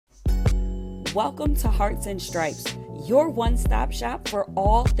Welcome to Hearts and Stripes, your one-stop shop for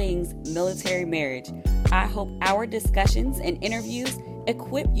all things military marriage. I hope our discussions and interviews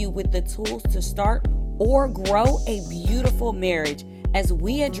equip you with the tools to start or grow a beautiful marriage as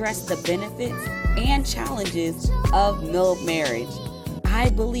we address the benefits and challenges of milk marriage. I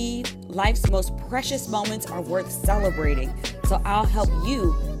believe life's most precious moments are worth celebrating, so I'll help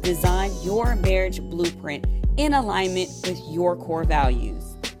you design your marriage blueprint in alignment with your core values.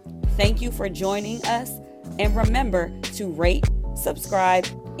 Thank you for joining us, and remember to rate, subscribe,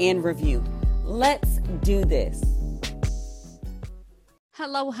 and review. Let's do this.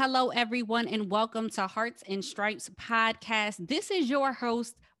 Hello, everyone, and welcome to Hearts and Stripes podcast. This is your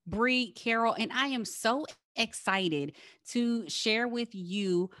host, Bree Carroll, and I am so excited to share with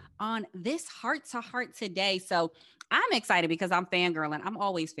you on this heart to heart today. So I'm excited because I'm fangirling. I'm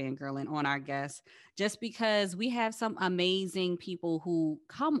always fangirling on our guests just because we have some amazing people who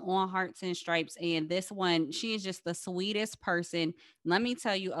come on Hearts and Stripes. And this one, she is just the sweetest person. Let me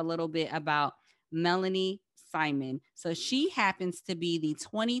tell you a little bit about Melanie Simon. So she happens to be the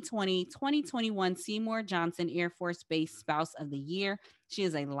 2020-2021 Seymour Johnson Air Force Base Spouse of the Year. She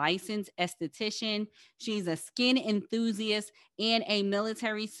is a licensed esthetician. She's a skin enthusiast and a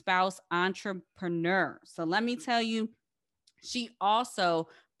military spouse entrepreneur. So let me tell you, she also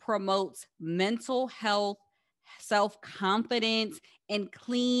promotes mental health, self-confidence, and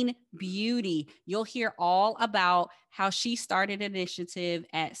clean beauty. You'll hear all about how she started an initiative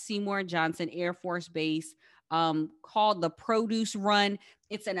at Seymour Johnson Air Force Base called the Produce Run.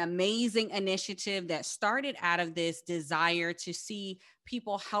 It's an amazing initiative that started out of this desire to see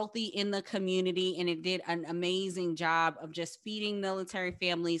people healthy in the community, and it did an amazing job of just feeding military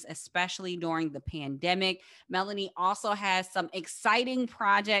families, especially during the pandemic. Melanie also has some exciting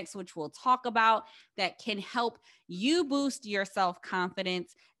projects, which we'll talk about, that can help you boost your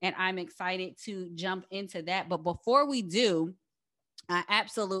self-confidence, and I'm excited to jump into that. But before we do, I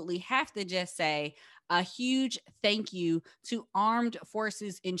absolutely have to just say a huge thank you to Armed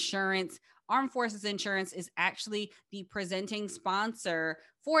Forces Insurance. Armed Forces Insurance is actually the presenting sponsor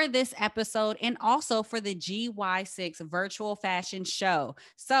for this episode and also for the GY6 virtual fashion show.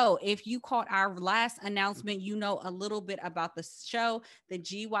 So if you caught our last announcement, you know a little bit about the show. The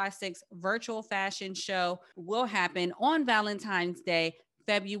GY6 virtual fashion show will happen on Valentine's Day,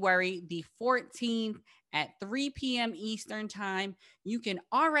 February the 14th at 3 p.m. Eastern Time. You can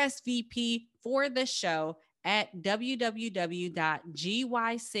RSVP for the show at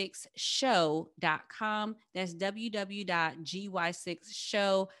www.gy6show.com. That's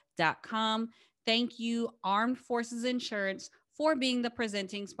www.gy6show.com. Thank you, Armed Forces Insurance, for being the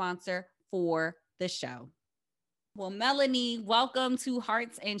presenting sponsor for the show. Well, Melanie, welcome to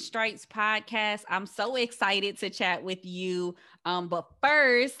Hearts and Stripes podcast. I'm so excited to chat with you. But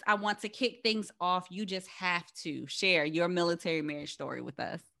first, I want to kick things off. You just have to share your military marriage story with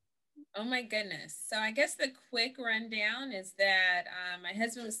us. Oh my goodness. So I guess the quick rundown is that my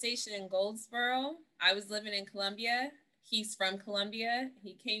husband was stationed in Goldsboro. I was living in Columbia. He's from Columbia.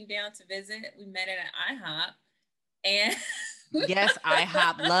 He came down to visit. We met at an IHOP. And yes,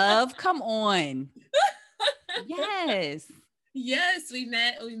 IHOP love. Come on. Yes. Yes, we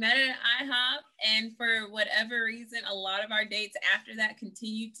met at an IHOP, and for whatever reason, a lot of our dates after that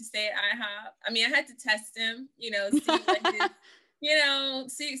continued to stay at IHOP. I mean, I had to test him, see what his,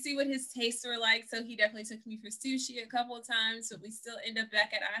 see what his tastes were like. So he definitely took me for sushi a couple of times, but we still end up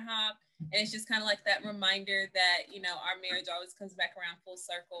back at IHOP. And it's just kind of like that reminder that, our marriage always comes back around full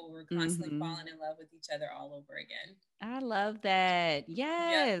circle. We're constantly falling in love with each other all over again. I love that.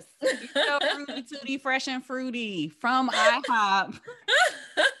 Yes. Yep. So fruity, tooty, fresh and fruity from IHOP.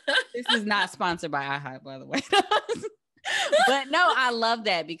 This is not sponsored by IHOP, by the way. But no, I love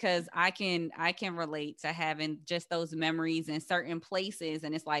that because I can relate to having just those memories in certain places,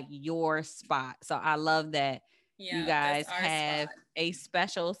 and it's like your spot. So I love that you guys have a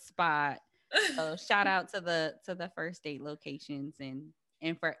special spot. So shout out to the first date locations and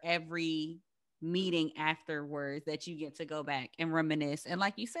for every meeting afterwards that you get to go back and reminisce and,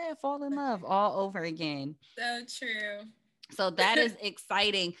 like you said, fall in love all over again. So true. So that is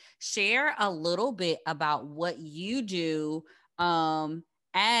exciting. Share a little bit about what you do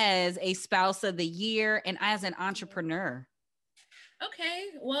as a spouse of the year and as an entrepreneur. Okay.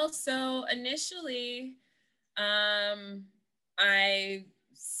 Well, so initially, I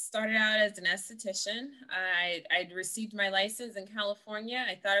started out as an esthetician. I'd received my license in California.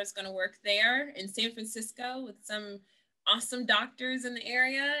 I thought I was going to work there in San Francisco with some awesome doctors in the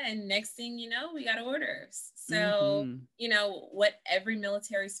area. And next thing you know, we got orders. So, what every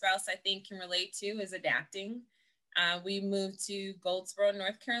military spouse I think can relate to is adapting. We moved to Goldsboro,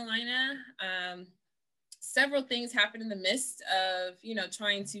 North Carolina. Several things happened in the midst of,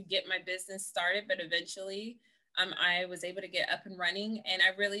 trying to get my business started, but eventually I was able to get up and running. And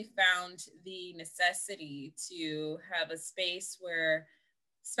I really found the necessity to have a space where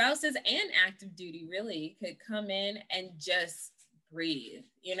spouses and active duty really could come in and just breathe,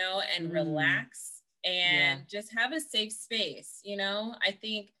 and relax and just have a safe space. I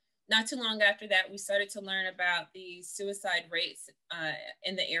think not too long after that, we started to learn about the suicide rates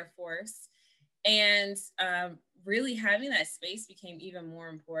in the Air Force. And really having that space became even more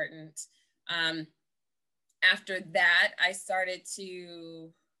important. After that, I started to,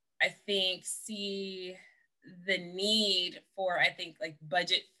 I think, see the need for, I think, like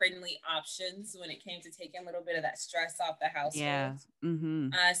budget friendly options when it came to taking a little bit of that stress off the household.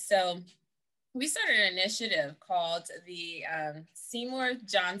 Yeah. So we started an initiative called the Seymour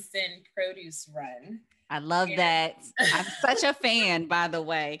Johnson Produce Run. I love that. I'm such a fan, by the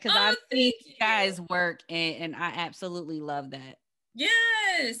way, because I've seen you guys work, and I absolutely love that.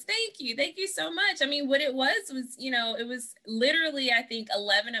 Yes, thank you. Thank you so much. I mean, what it was, it was literally, I think,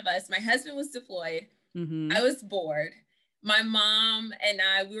 11 of us. My husband was deployed. I was bored. My mom and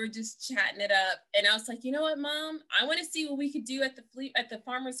I, we were just chatting it up. And I was like, you know what, Mom? I want to see what we could do at the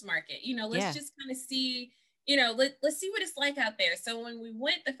farmer's market. Let's just kind of see, let's see what it's like out there. So when we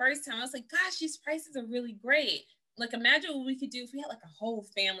went the first time, I was like, gosh, these prices are really great. Like, imagine what we could do if we had like a whole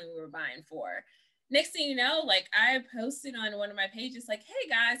family we were buying for. Next thing you know, like I posted on one of my pages, like, hey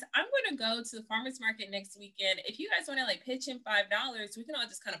guys, I'm going to go to the farmer's market next weekend. If you guys want to like pitch in $5, we can all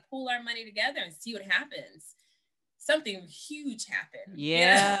just kind of pool our money together and see what happens. Something huge happened.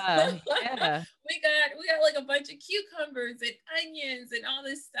 Yeah. Yeah. We got like a bunch of cucumbers and onions and all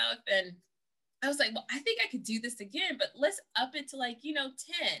this stuff. And I was like, well, I think I could do this again, but let's up it to like, 10.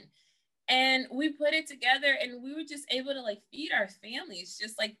 And we put it together and we were just able to like feed our families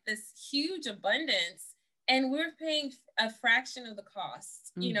just like this huge abundance. And we were paying a fraction of the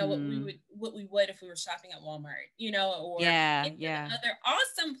cost, what we would if we were shopping at Walmart, or other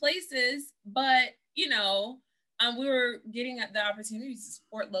awesome places. But, we were getting the opportunity to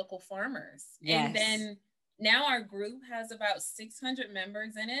support local farmers. Yes. And then now our group has about 600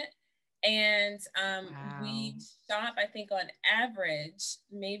 members in it. And we shop, I think on average,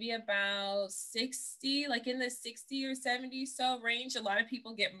 maybe about 60, like in the 60 or 70 so range. A lot of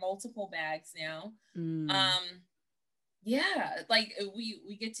people get multiple bags now. Like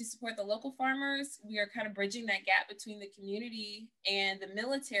we get to support the local farmers. We are kind of bridging that gap between the community and the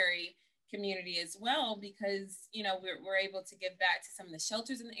military community as well, because, we're able to give back to some of the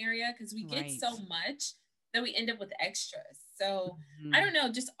shelters in the area because we get so much that we end up with extras. So I don't know,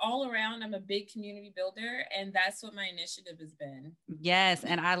 just all around, I'm a big community builder, and that's what my initiative has been. Yes.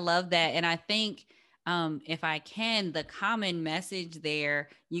 And I love that. And I think if I can, the common message there,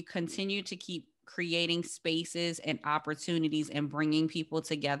 you continue to keep creating spaces and opportunities and bringing people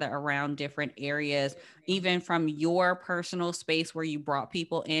together around different areas, even from your personal space where you brought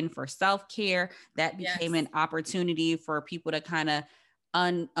people in for self-care, that became an opportunity for people to kind of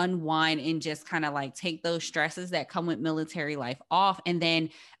unwind and just kind of like take those stresses that come with military life off. And then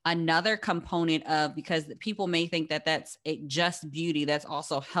another component of, because people may think that that's just beauty, that's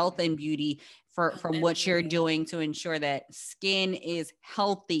also health and beauty from what you're doing to ensure that skin is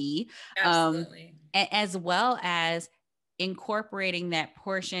healthy. Absolutely. As well as incorporating that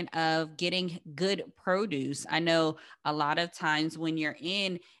portion of getting good produce. I know a lot of times when you're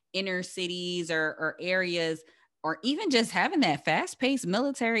in inner cities or areas, or even just having that fast-paced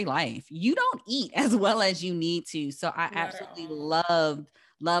military life, you don't eat as well as you need to. So I absolutely love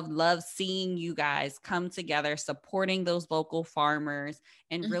seeing you guys come together, supporting those local farmers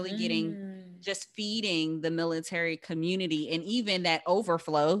and really getting, just feeding the military community, and even that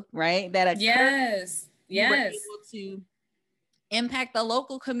overflow, right? That occurs, you were able to impact the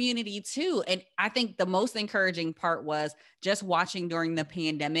local community too. And I think the most encouraging part was just watching during the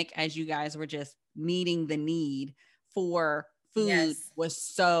pandemic, as you guys were just meeting the need for food was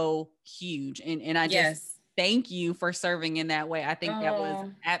so huge. And I just thank you for serving in that way. I think that was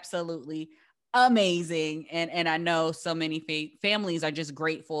absolutely amazing. And I know so many families are just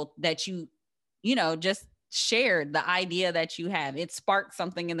grateful that you just shared the idea that you have. It sparked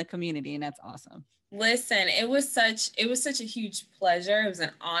something in the community, and that's awesome. Listen, it was such a huge pleasure. It was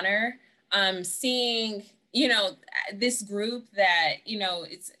an honor seeing, this group that,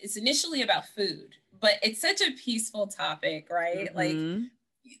 it's initially about food, but it's such a peaceful topic, right? Like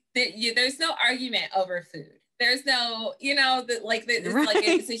there's no argument over food. There's no,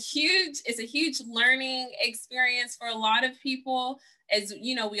 it's a huge learning experience for a lot of people. as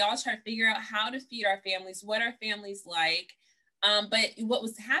you know, we all try to figure out how to feed our families, what our families like. But what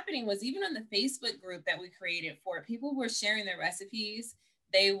was happening was, even on the Facebook group that we created for it, people were sharing their recipes.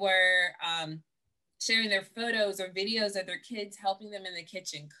 They were sharing their photos or videos of their kids helping them in the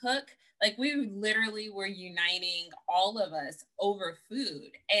kitchen cook. Like, we literally were uniting all of us over food.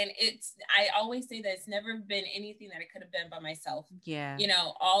 And I always say that it's never been anything that I could have done by myself. Yeah. You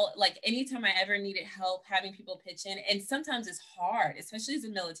know, anytime I ever needed help, having people pitch in. And sometimes it's hard, especially as a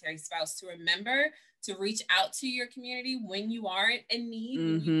military spouse, to remember to reach out to your community when you are in need,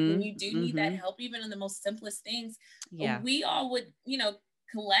 when you do need that help, even in the most simplest things. Yeah. We all would,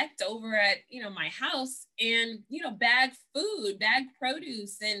 collect over at, my house and, bag food, bag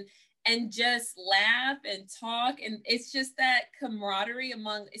produce, and just laugh and talk. And it's just that camaraderie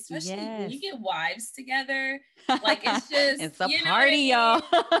among, especially when you get wives together, like, it's just, it's a party, y'all.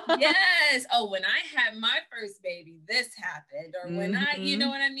 Yes. Oh, when I had my first baby, this happened. Or when I, you know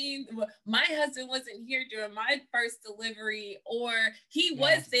what I mean? My husband wasn't here during my first delivery, or he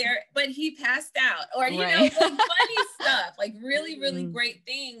was there, but he passed out, or, like funny stuff, like really, really great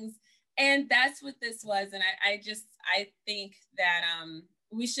things. And that's what this was. And I think that,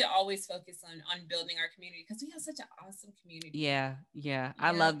 we should always focus on building our community, because we have such an awesome community. Yeah.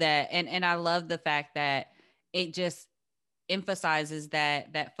 I love that. And I love the fact that it just emphasizes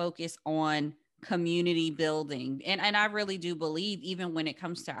that focus on community building. And I really do believe, even when it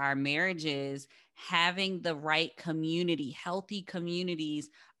comes to our marriages, having the right community, healthy communities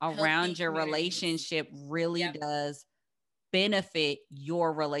around your relationship really does benefit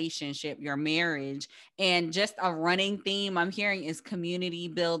your relationship, your marriage. And just a running theme I'm hearing is community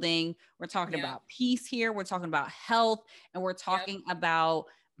building. We're talking about peace here. We're talking about health, and we're talking about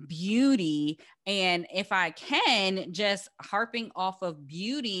beauty. And if I can, just harping off of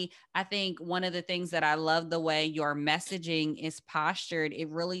beauty, I think one of the things that I love the way your messaging is postured, it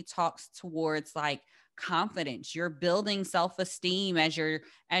really talks towards like confidence. You're building self-esteem as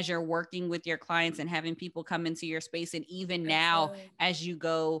you're working with your clients and having people come into your space. And even now, as you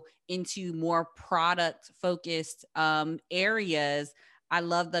go into more product focused areas, I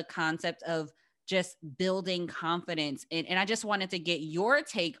love the concept of just building confidence. And I just wanted to get your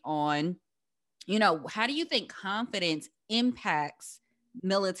take on, how do you think confidence impacts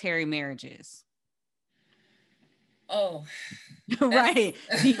military marriages? Oh, right.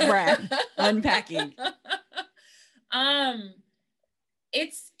 Deep breath. Unpacking.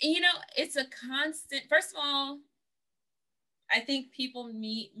 It's, it's a constant. First of all, I think people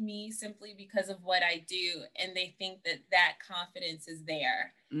meet me simply because of what I do, and they think that confidence is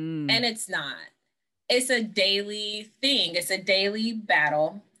there. And it's not. It's a daily thing. It's a daily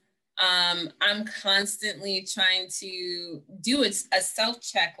battle. I'm constantly trying to do a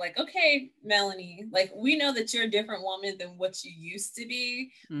self-check, like, okay, Melanie, like, we know that you're a different woman than what you used to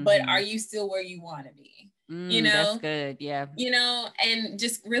be, but are you still where you want to be? That's good. Yeah. And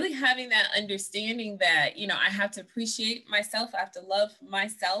just really having that understanding that, I have to appreciate myself. I have to love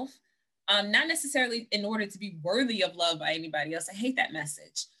myself. Not necessarily in order to be worthy of love by anybody else. I hate that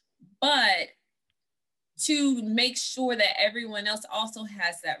message, but to make sure that everyone else also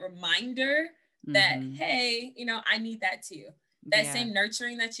has that reminder that, hey, I need that too. That same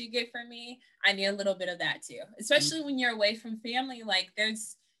nurturing that you get from me, I need a little bit of that too. Especially when you're away from family, like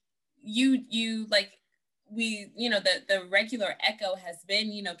there's like we, the regular echo has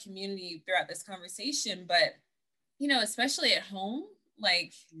been, community throughout this conversation, but, especially at home,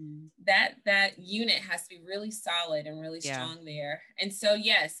 like that unit has to be really solid and really strong there. And so,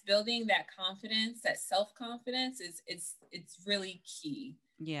 yes, building that confidence, that self-confidence it's really key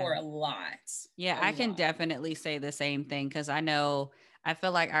for a lot. I can definitely say the same thing, because I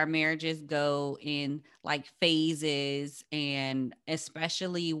feel like our marriages go in like phases, and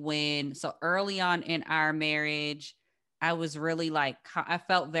especially so early on in our marriage, I was really like, I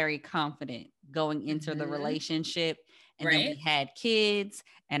felt very confident going into the relationship. And then we had kids,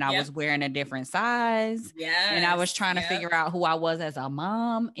 and I was wearing a different size. And I was trying to figure out who I was as a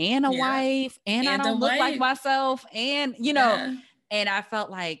mom and a wife, and I don't look like myself. And, and I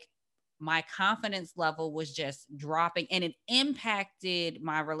felt like my confidence level was just dropping, and it impacted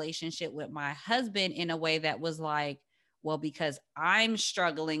my relationship with my husband in a way that was like, well, because I'm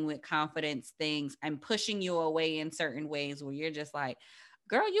struggling with confidence things, I'm pushing you away in certain ways where you're just like,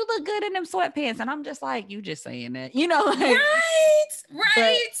 girl, you look good in them sweatpants. And I'm just like, you just saying that, like,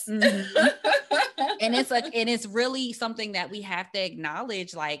 right. And it's like, and it's really something that we have to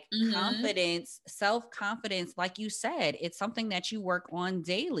acknowledge, like confidence, self-confidence, like you said, it's something that you work on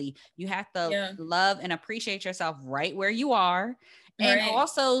daily. You have to love and appreciate yourself right where you are. And Right.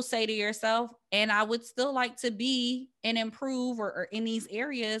 also say to yourself, and I would still like to be and improve or in these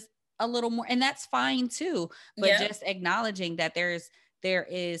areas a little more. And that's fine too. But Yep. just acknowledging that there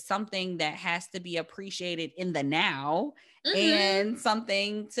is something that has to be appreciated in the now Mm-hmm. and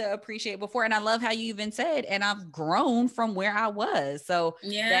something to appreciate before. And I love how you even said, and I've grown from where I was. So that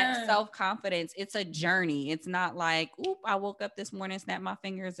Yeah. self-confidence, it's a journey. It's not like, oop, I woke up this morning, snapped my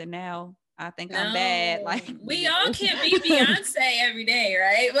fingers, and now I think I'm bad. Like, No, we all can't be Beyonce every day,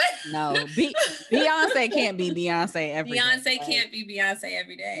 right? no, Beyonce can't be Beyonce every day. Beyonce Like, can't be Beyonce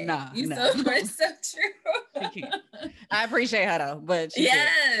every day. nah, You no, so much so she true. can't. I appreciate her though, but she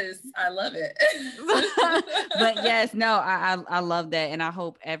can't. Yes, I love it. But yes, no, I love that, and I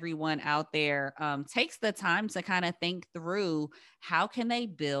hope everyone out there takes the time to kind of think through how can they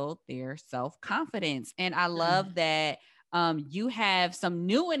build their self confidence, and I love that you have some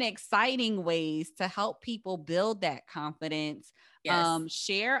new and exciting ways to help people build that confidence. Yes,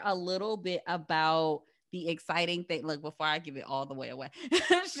 Share a little bit about the exciting thing. Look, before I give it all the way away,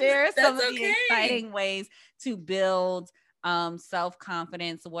 share some that's of the okay. exciting ways to build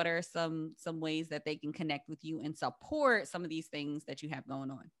self-confidence. What are some ways that they can connect with you and support some of these things that you have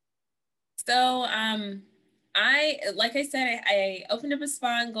going on? So, I like I said, I opened up a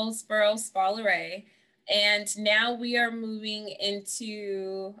spa in Goldsboro, Spa Luray, and now we are moving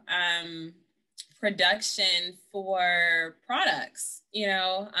into production for products.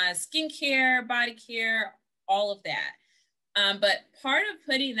 Skincare, body care, all of that. But part of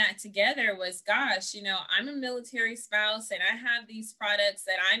putting that together was, gosh, I'm a military spouse and I have these products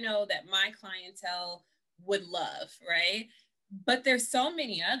that I know that my clientele would love, right? But there's so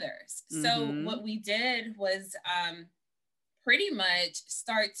many others. So Mm-hmm. what we did was pretty much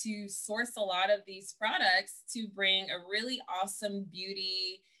start to source a lot of these products to bring a really awesome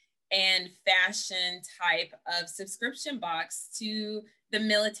beauty and fashion type of subscription box to the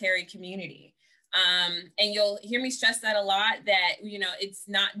military community. And you'll hear me stress that a lot, that, it's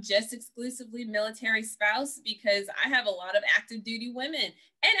not just exclusively military spouse, because I have a lot of active duty women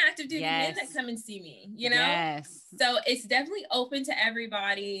and active duty men that Yes. come and see me. Yes. So it's definitely open to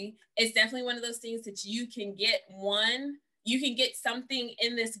everybody. It's definitely one of those things that you can get something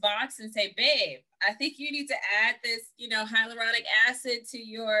in this box and say, babe, I think you need to add this, hyaluronic acid to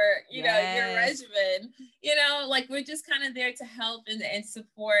your, your Yes. regimen. Like, we're just kind of there to help and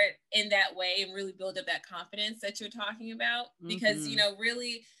support in that way and really build up that confidence that you're talking about. Because, Mm-hmm.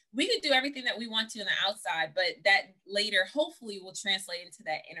 really, we could do everything that we want to on the outside, but that later hopefully will translate into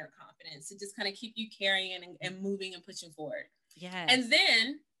that inner confidence to just kind of keep you carrying and moving and pushing forward. Yes. And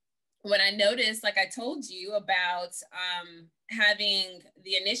then when I noticed, like I told you about having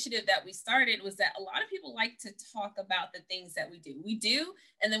the initiative that we started, was that a lot of people like to talk about the things that we do. We do,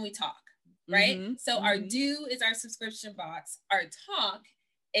 and then we talk, right? Mm-hmm. So our Mm-hmm. do is our subscription box. Our talk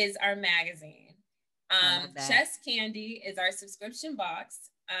is our magazine. I love that. Chess Candy is our subscription box.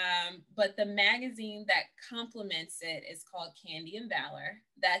 But the magazine that complements it is called Candy and Valor.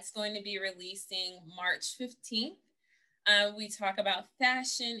 That's going to be releasing March 15th. We talk about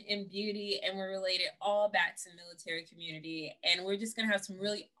fashion and beauty, and we're related all back to the military community. And we're just going to have some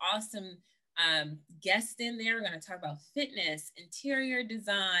really awesome guests in there. We're going to talk about fitness, interior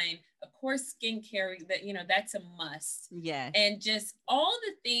design, of course, skincare, that's a must. Yes. And just all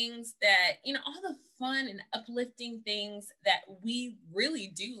the things that, all the fun and uplifting things that we really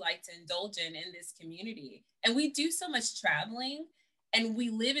do like to indulge in this community. And we do so much traveling, and we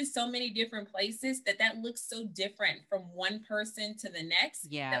live in so many different places that looks so different from one person to the next,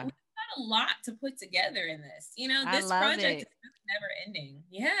 that Yeah. we've got a lot to put together in this. I This love project it. is really never ending.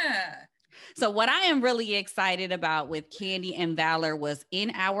 Yeah. So, what I am really excited about with Candy and Valor was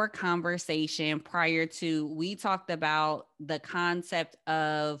in our conversation prior to, we talked about the concept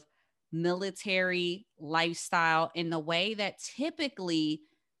of military lifestyle in the way that typically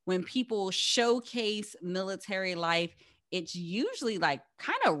when people showcase military life, it's usually like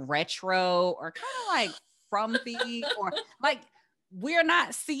kind of retro or kind of like frumpy, or like we're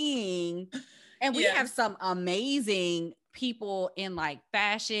not seeing, and we have Yes. some amazing people in like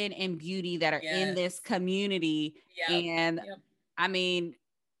fashion and beauty that are in Yes. this community. Yep. And Yep. I mean,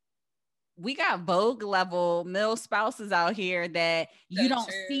 we got Vogue level male spouses out here that you So don't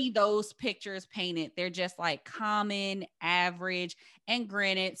true. see those pictures painted. They're just like common, average. And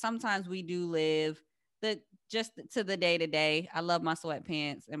granted, sometimes we do live the just to the day to day. I love my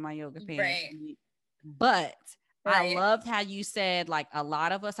sweatpants and my yoga pants. Right. But I Right. loved how you said like a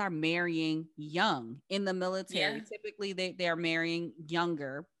lot of us are marrying young in the military. Yeah. Typically, they're marrying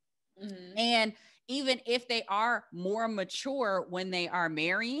younger. Mm-hmm. And even if they are more mature when they are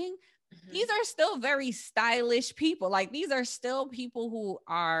marrying, these are still very stylish people. Like these are still people who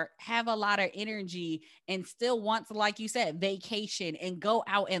have a lot of energy and still want to, like you said, vacation and go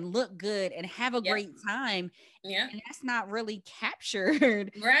out and look good and have a Yep. great time. Yeah. And that's not really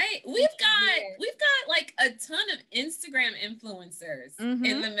captured. Right. We've got like a ton of Instagram influencers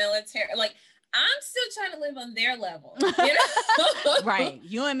in the military. Like I'm still trying to live on their level, you know? Right.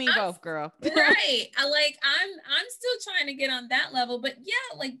 You and me both, girl. Right. I'm still trying to get on that level, but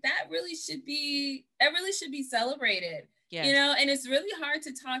yeah, like that really should be celebrated. Yes. You know, and it's really hard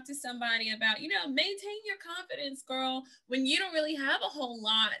to talk to somebody about, you know, maintain your confidence, girl, when you don't really have a whole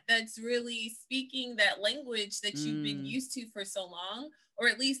lot that's really speaking that language that you've been used to for so long, or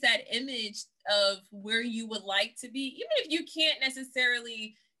at least that image of where you would like to be, even if you can't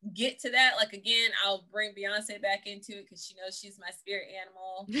necessarily get to that. Like again, I'll bring Beyonce back into it because she knows she's my spirit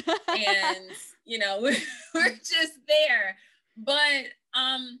animal, and you know we're just there. But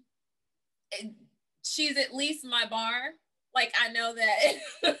she's at least my bar. Like I know that.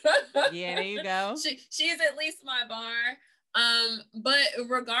 Yeah, there you go. She's at least my bar. But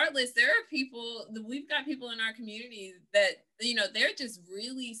regardless, we've got people in our community that, you know, they're just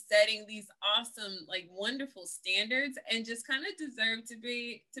really setting these awesome, like wonderful standards and just kind of deserve to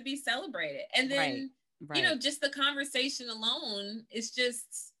be celebrated. And then, right. You know, just the conversation alone is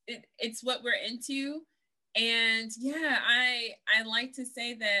just, it's what we're into. And yeah, I like to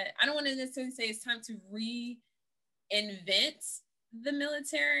say that I don't want to necessarily say it's time to reinvent the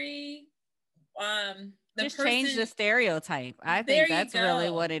military. Change the stereotype. I think that's really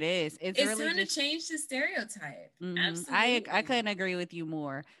what it is. It's really time to change the stereotype. Absolutely. I couldn't agree with you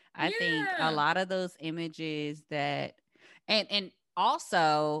more. I think a lot of those images that, and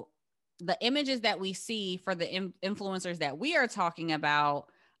also the images that we see for the influencers that we are talking about,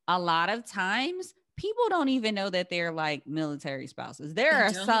 a lot of times people don't even know that they're like military spouses. There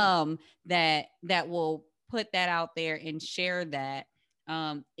are some that will put that out there and share that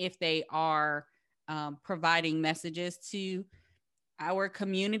if they are providing messages to our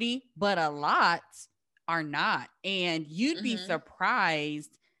community, but a lot are not. And you'd be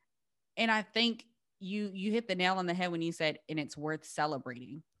surprised. And I think you hit the nail on the head when you said, and it's worth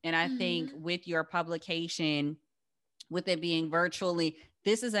celebrating. And I think with your publication, with it being virtually,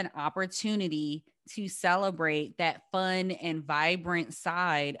 this is an opportunity to celebrate that fun and vibrant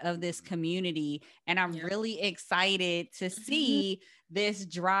side of this community. And I'm really excited to see this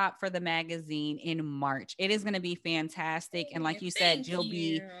drop for the magazine in March. It is going to be fantastic. And like you said, you'll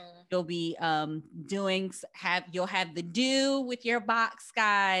be you'll have the do with your box,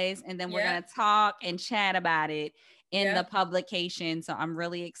 guys. And then we're going to talk and chat about it in the publication. So I'm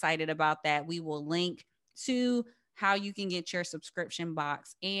really excited about that. We will link to how you can get your subscription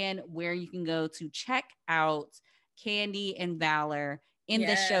box and where you can go to check out Candy and Valor in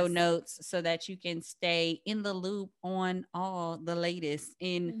the show notes so that you can stay in the loop on all the latest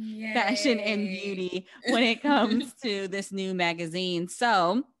in fashion and beauty when it comes to this new magazine.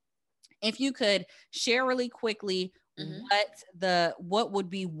 So if you could share really quickly what would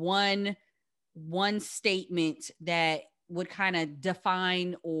be one statement that would kind of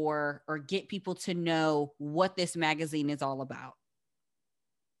define or get people to know what this magazine is all about.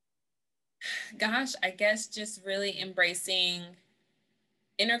 Gosh, I guess just really embracing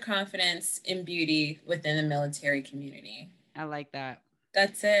inner confidence and beauty within the military community. I like that.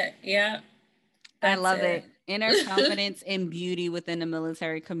 That's it. Yeah. I love it. Inner confidence and beauty within the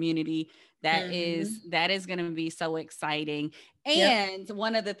military community. That is going to be so exciting. And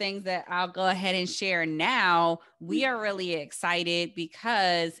one of the things that I'll go ahead and share now, we are really excited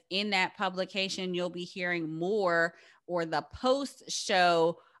because in that publication, you'll be hearing more or the post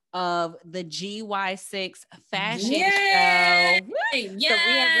show of the GY6 fashion show. Yes. So we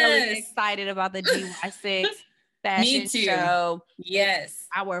are really excited about the GY6 fashion show. Yes.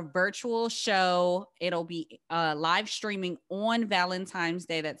 Our virtual show, it'll be live streaming on Valentine's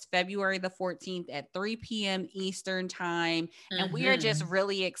Day. That's February the 14th at 3 p.m. Eastern time. And we are just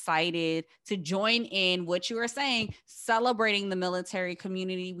really excited to join in what you are saying, celebrating the military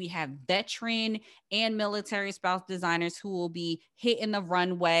community. We have veteran and military spouse designers who will be hitting the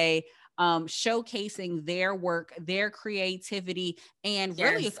runway, showcasing their work, their creativity, and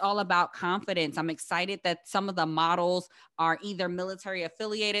really it's all about confidence. I'm excited that some of the models are either military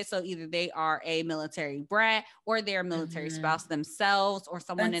affiliated, so either they are a military brat or they're a military spouse themselves, or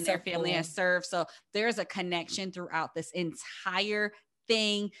someone in their family has served. So there's a connection throughout this entire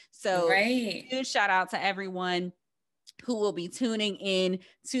thing. So huge shout out to everyone who will be tuning in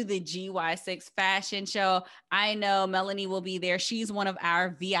to the GY6 fashion show. I know Melanie will be there. She's one of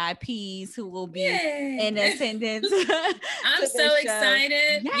our VIPs who will be in attendance. I'm so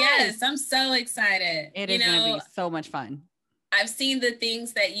excited. Yes. Yes, I'm so excited. It is going to be so much fun. I've seen the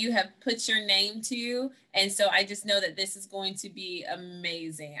things that you have put your name to, and so I just know that this is going to be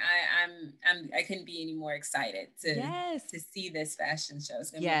amazing. I couldn't be any more excited to see this fashion show.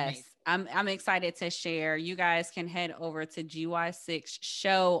 It's gonna be amazing. I'm excited to share. You guys can head over to GY6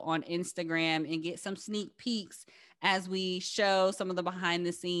 Show on Instagram and get some sneak peeks as we show some of the behind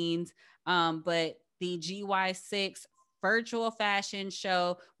the scenes. But the GY6 virtual fashion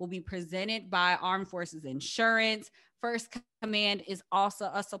show will be presented by Armed Forces Insurance. First Command is also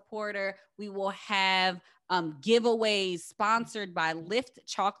a supporter. We will have giveaways sponsored by Lift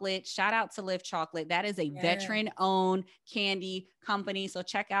Chocolate. Shout out to Lift Chocolate. That is a veteran-owned candy company. So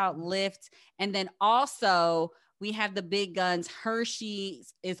check out Lift. And then also we have the big guns.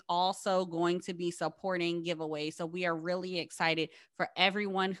 Hershey's is also going to be supporting giveaways. So we are really excited for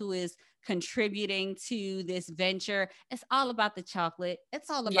everyone who is contributing to this venture. It's all about the chocolate. It's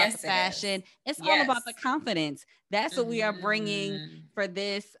all about the fashion. It's all about the confidence. That's what we are bringing for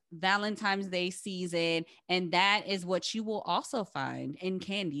this Valentine's Day season. And that is what you will also find in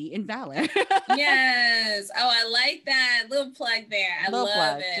Candy and Valor. Yes. Oh, I like that. Little plug there. I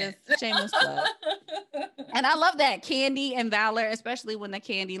love it. Just shameless plug. And I love that Candy and Valor, especially when the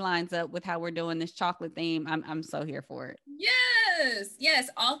candy lines up with how we're doing this chocolate theme. I'm so here for it. Yes.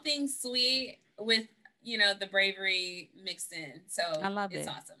 All things sweet with, the bravery mixed in. So I love it's it.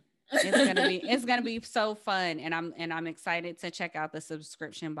 Awesome. It's gonna be so fun, and I'm excited to check out the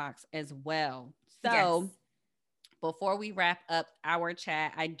subscription box as well. So before we wrap up our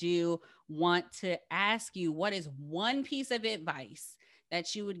chat, I do want to ask you, what is one piece of advice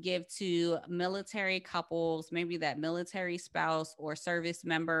that you would give to military couples, maybe that military spouse or service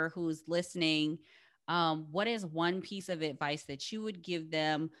member who's listening? What is one piece of advice that you would give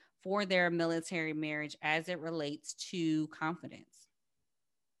them for their military marriage as it relates to confidence?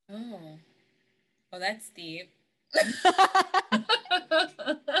 Oh, that's deep.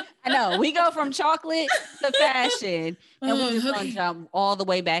 I know, we go from chocolate to fashion, and we just want to jump all the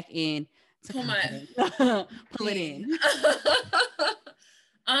way back in to confidence. Pull it in.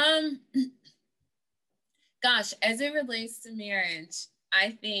 Gosh, as it relates to marriage,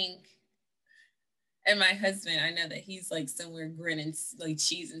 I think, and my husband, I know that he's like somewhere grinning, like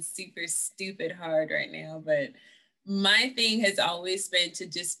cheesing super stupid hard right now, but my thing has always been to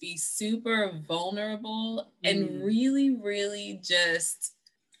just be super vulnerable and really, really just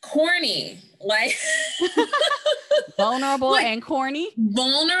corny. Like vulnerable and corny.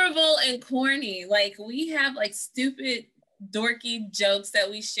 Vulnerable and corny. Like we have like stupid, dorky jokes that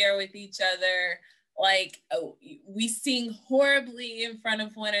we share with each other. Like we sing horribly in front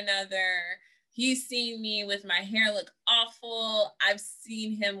of one another. He's seen me with my hair look awful. I've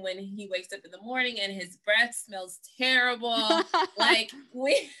seen him when he wakes up in the morning and his breath smells terrible. Like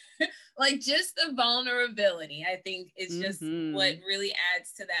just the vulnerability, I think, is just what really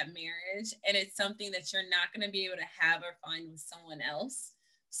adds to that marriage. And it's something that you're not going to be able to have or find with someone else.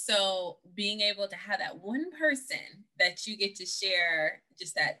 So being able to have that one person that you get to share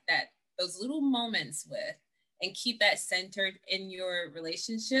just that those little moments with and keep that centered in your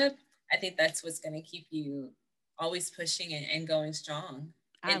relationship, I think that's what's going to keep you always pushing and going strong.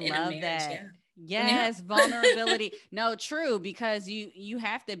 I love that. Yes, vulnerability. No, true, because you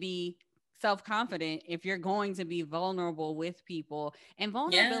have to be self-confident if you're going to be vulnerable with people. And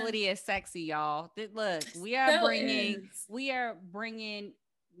vulnerability is sexy, y'all. Look, we are bringing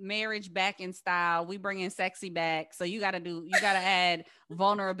marriage back in style. We bringing sexy back. So you got to add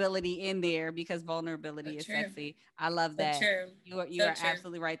vulnerability in there, because vulnerability is sexy. I love that. You are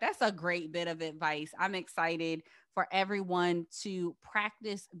absolutely right. That's a great bit of advice. I'm excited for everyone to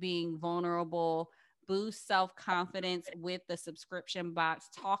practice being vulnerable, boost self-confidence with the subscription box,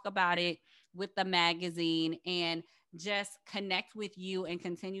 talk about it with the magazine, and just connect with you and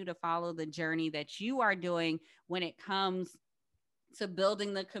continue to follow the journey that you are doing when it comes to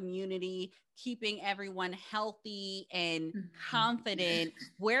building the community, keeping everyone healthy and confident.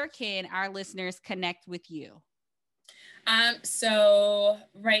 Where can our listeners connect with you? So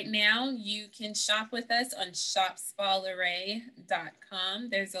right now you can shop with us on shopspalleray.com.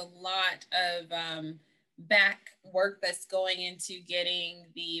 There's a lot of back work that's going into getting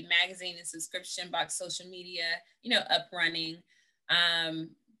the magazine and subscription box social media, up running.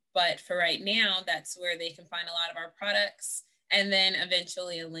 But for right now, that's where they can find a lot of our products. And then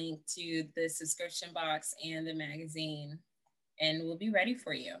eventually a link to the subscription box and the magazine. And we'll be ready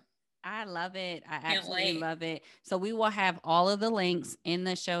for you. I love it. I absolutely love it. So we will have all of the links in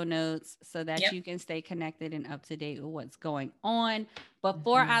the show notes so that you can stay connected and up to date with what's going on.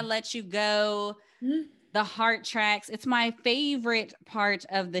 Before I let you go, The heart tracks. It's my favorite part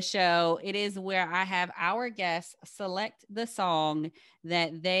of the show. It is where I have our guests select the song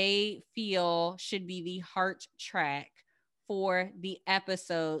that they feel should be the heart track for the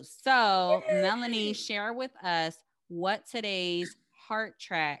episode. So, Yay. Melanie, share with us what today's heart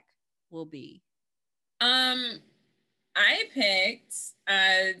track will be. I picked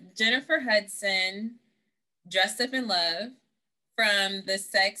Jennifer Hudson, Dressed Up in Love, from the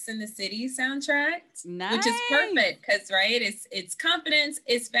Sex and the City soundtrack, nice. Which is perfect because, right, it's confidence,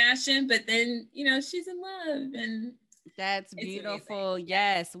 it's fashion, but then, she's in love, and that's beautiful.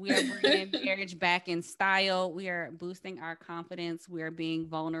 Yes, we are bringing marriage back in style. We are boosting our confidence. We are being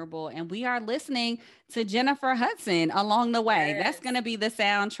vulnerable, and we are listening to Jennifer Hudson along the way. Yes. That's going to be the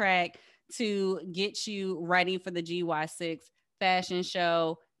soundtrack to get you ready for the GY6 fashion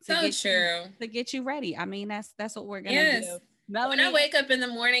show. To get you ready. I mean, that's what we're going to do. Melanie, when I wake up in the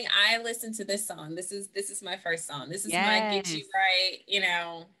morning, I listen to this song. This is my first song. This is my get you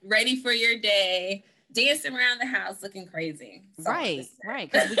right, ready for your day, dancing around the house, looking crazy. Right.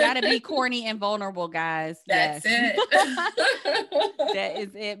 Because we got to be corny and vulnerable, guys. That's it. That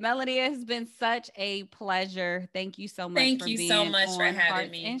is it. Melanie, it has been such a pleasure. Thank you so much. Thank you so much for having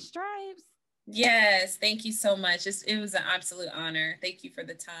me. And Stripes. Yes, thank you so much. It was an absolute honor. Thank you for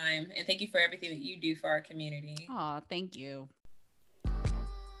the time, and thank you for everything that you do for our community. Oh, thank you.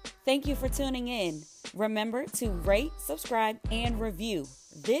 Thank you for tuning in. Remember to rate, subscribe, and review.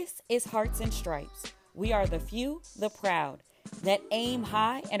 This is Hearts and Stripes. We are the few, the proud, that aim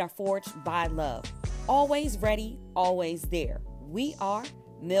high and are forged by love. Always ready, always there. We are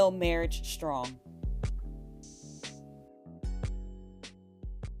Mill Marriage Strong.